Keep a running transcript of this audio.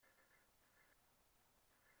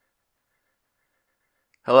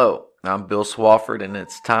Hello, I'm Bill Swafford, and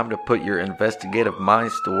it's time to put your investigative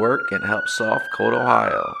minds to work and help solve Cold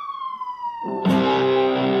Ohio.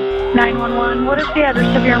 911, what is the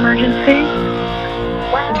address of your emergency?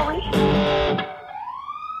 Where are we?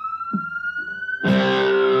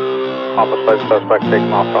 Homicide suspect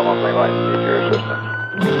taken off from a green light. Need your assistance.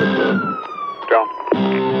 Drone.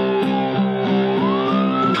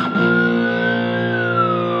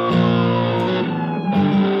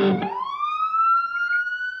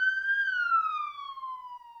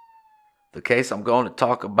 The case I'm going to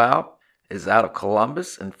talk about is out of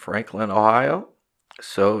Columbus and Franklin, Ohio.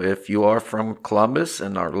 So if you are from Columbus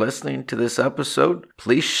and are listening to this episode,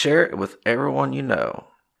 please share it with everyone you know.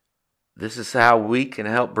 This is how we can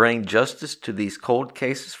help bring justice to these cold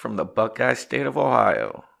cases from the Buckeye State of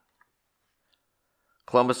Ohio.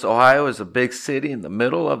 Columbus, Ohio is a big city in the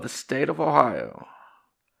middle of the state of Ohio.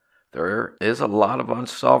 There is a lot of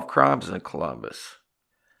unsolved crimes in Columbus.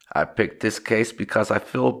 I picked this case because I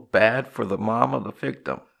feel bad for the mom of the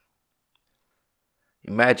victim.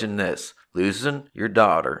 Imagine this, losing your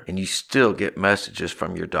daughter and you still get messages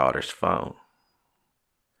from your daughter's phone.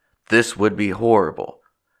 This would be horrible.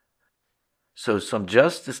 So some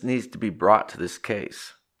justice needs to be brought to this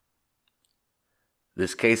case.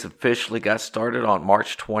 This case officially got started on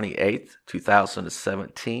March 28,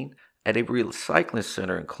 2017 at a recycling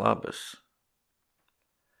center in Columbus.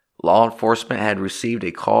 Law enforcement had received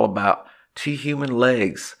a call about 2 human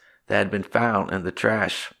legs that had been found in the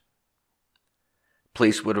trash.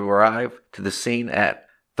 Police would arrive to the scene at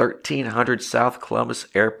 1300 South Columbus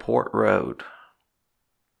Airport Road.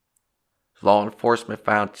 Law enforcement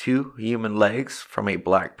found 2 human legs from a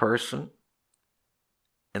black person,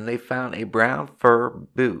 and they found a brown fur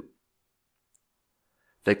boot.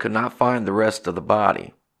 They could not find the rest of the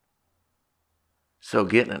body, so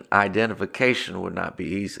getting an identification would not be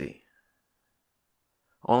easy.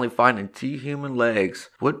 Only finding 2 human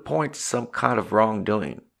legs would point to some kind of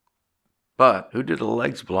wrongdoing. But who did the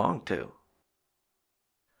legs belong to?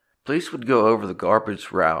 Police would go over the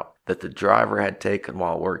garbage route that the driver had taken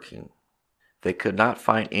while working. They could not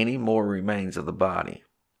find any more remains of the body.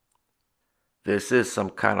 This is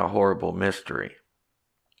some kind of horrible mystery.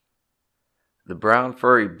 The brown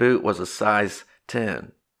furry boot was a size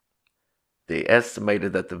 10. They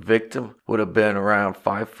estimated that the victim would have been around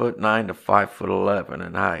 5'9" to 5'11"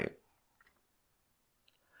 in height.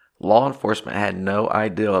 Law enforcement had no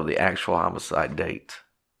idea of the actual homicide date.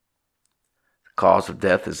 The cause of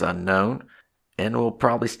death is unknown and will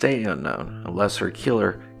probably stay unknown unless her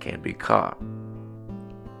killer can be caught.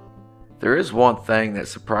 There is one thing that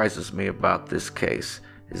surprises me about this case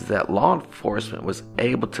is that law enforcement was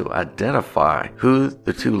able to identify who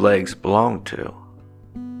the 2 legs belonged to.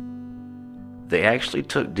 They actually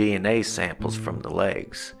took DNA samples from the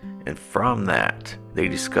legs, and from that, they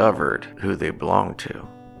discovered who they belonged to.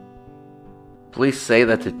 Police say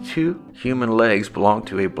that the 2 human legs belonged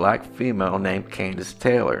to a black female named Candice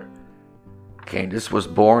Taylor. Candice was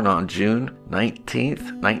born on June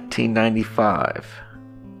 19, 1995.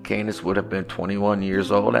 Candice would have been 21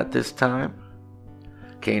 years old at this time.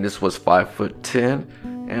 Candice was 5'10"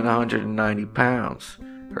 and 190 pounds.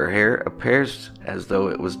 Her hair appears as though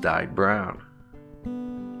it was dyed brown.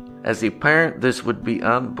 As a parent, this would be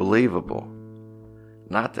unbelievable.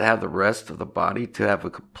 Not to have the rest of the body to have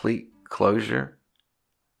a complete closure.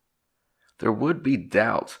 There would be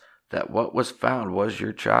doubts that what was found was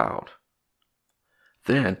your child.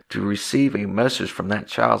 Then to receive a message from that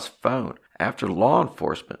child's phone after law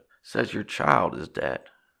enforcement says your child is dead.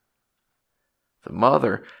 The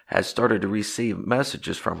mother had started to receive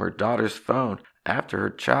messages from her daughter's phone after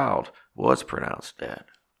her child was pronounced dead.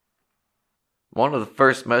 One of the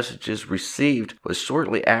first messages received was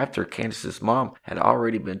shortly after Candice's mom had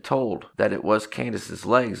already been told that it was Candice's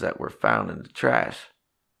legs that were found in the trash.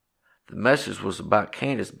 The message was about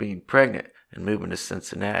Candice being pregnant and moving to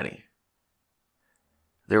Cincinnati.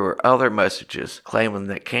 There were other messages claiming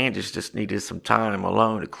that Candice just needed some time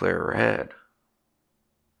alone to clear her head.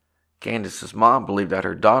 Candice's mom believed that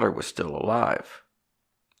her daughter was still alive.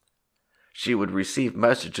 She would receive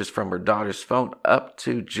messages from her daughter's phone up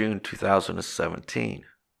to June 2017.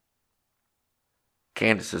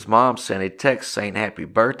 Candice's mom sent a text saying happy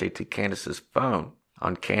birthday to Candice's phone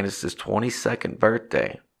on Candice's 22nd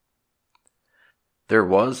birthday. There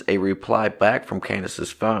was a reply back from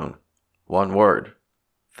Candice's phone. One word,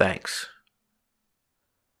 thanks.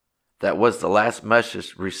 That was the last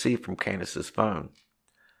message received from Candice's phone.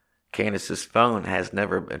 Candice's phone has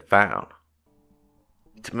never been found.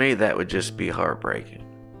 To me, that would just be heartbreaking.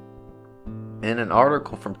 In an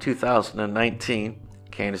article from 2019,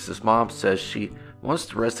 Candice's mom says she wants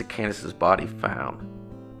the rest of Candice's body found.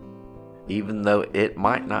 even though it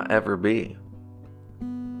might not ever be.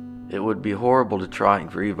 It would be horrible to try and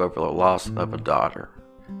grieve over the loss of a daughter,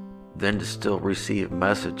 then to still receive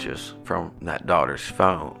messages from that daughter's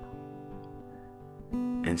phone,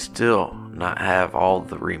 and still not have all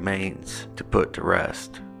the remains to put to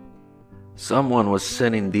rest. Someone was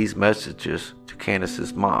sending these messages to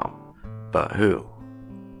Candice's mom, but who?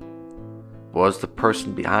 Was the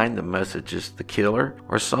person behind the messages the killer,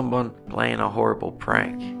 or someone playing a horrible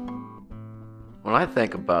prank? When I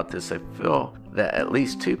think about this, I feel that at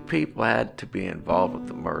least 2 people had to be involved with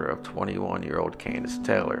the murder of 21-year-old Candice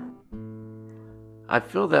Taylor. I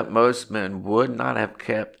feel that most men would not have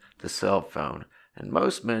kept the cell phone, and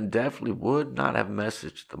most men definitely would not have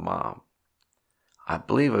messaged the mom. I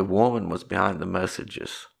believe a woman was behind the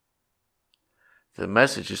messages. The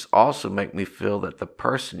messages also make me feel that the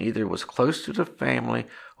person either was close to the family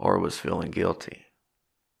or was feeling guilty.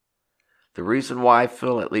 The reason why I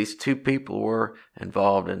feel at least 2 people were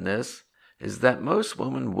involved in this is that most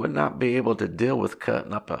women would not be able to deal with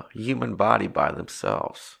cutting up a human body by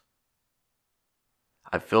themselves.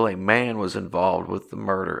 I feel a man was involved with the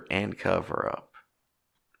murder and cover-up.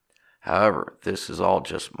 However, this is all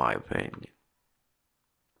just my opinion.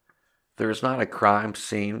 There is not a crime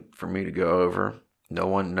scene for me to go over. No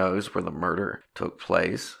one knows where the murder took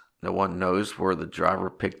place. No one knows where the driver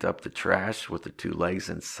picked up the trash with the 2 legs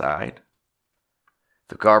inside.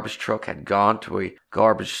 The garbage truck had gone to a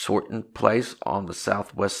garbage sorting place on the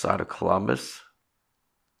southwest side of Columbus.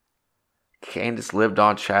 Candice lived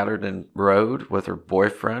on Chatterton Road with her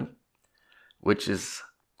boyfriend, which is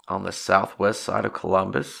on the southwest side of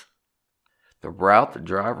Columbus. The route the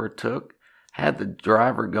driver took had the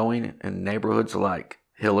driver going in neighborhoods like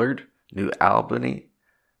Hillard, New Albany,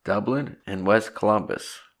 Dublin, and West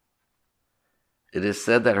Columbus. It is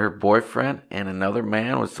said that her boyfriend and another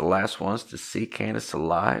man was the last ones to see Candice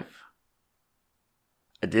alive.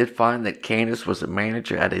 I did find that Candice was a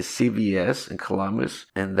manager at a CVS in Columbus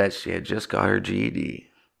and that she had just got her GED.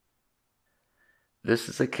 This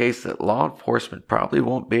is a case that law enforcement probably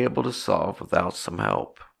won't be able to solve without some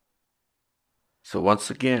help. So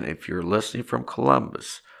once again, if you're listening from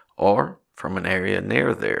Columbus or from an area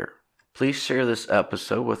near there, please share this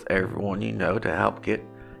episode with everyone you know to help get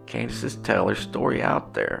Candice Taylor's story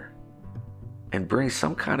out there and bring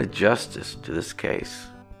some kind of justice to this case.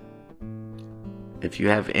 If you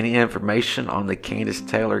have any information on the Candice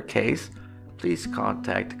Taylor case, please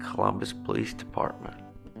contact the Columbus Police Department.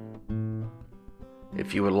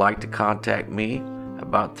 If you would like to contact me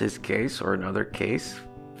about this case or another case,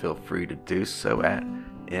 feel free to do so at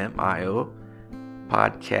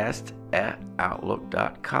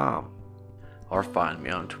miopodcast@outlook.com or find me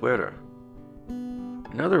on Twitter.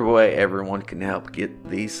 Another way everyone can help get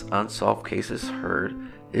these unsolved cases heard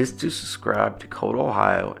is to subscribe to Code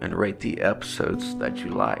Ohio and rate the episodes that you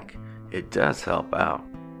like. It does help out.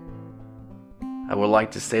 I would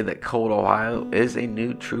like to say that Code Ohio is a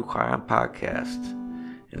new true crime podcast,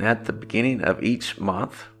 and at the beginning of each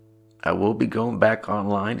month, I will be going back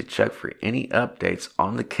online to check for any updates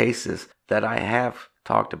on the cases that I have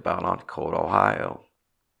talked about on Code Ohio.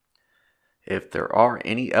 If there are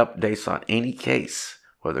any updates on any case,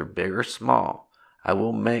 whether big or small, I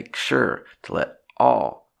will make sure to let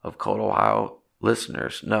all of Code Ohio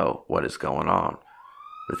listeners know what is going on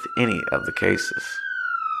with any of the cases.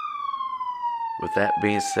 With that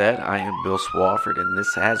being said, I am Bill Swafford, and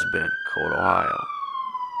this has been Code Ohio.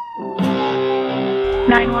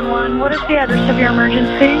 911, what is the address of your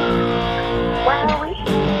emergency? Where are we?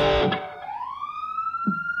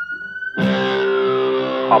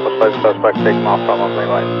 Homicide suspect taking off from Emily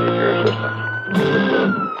Line. Need your assistance.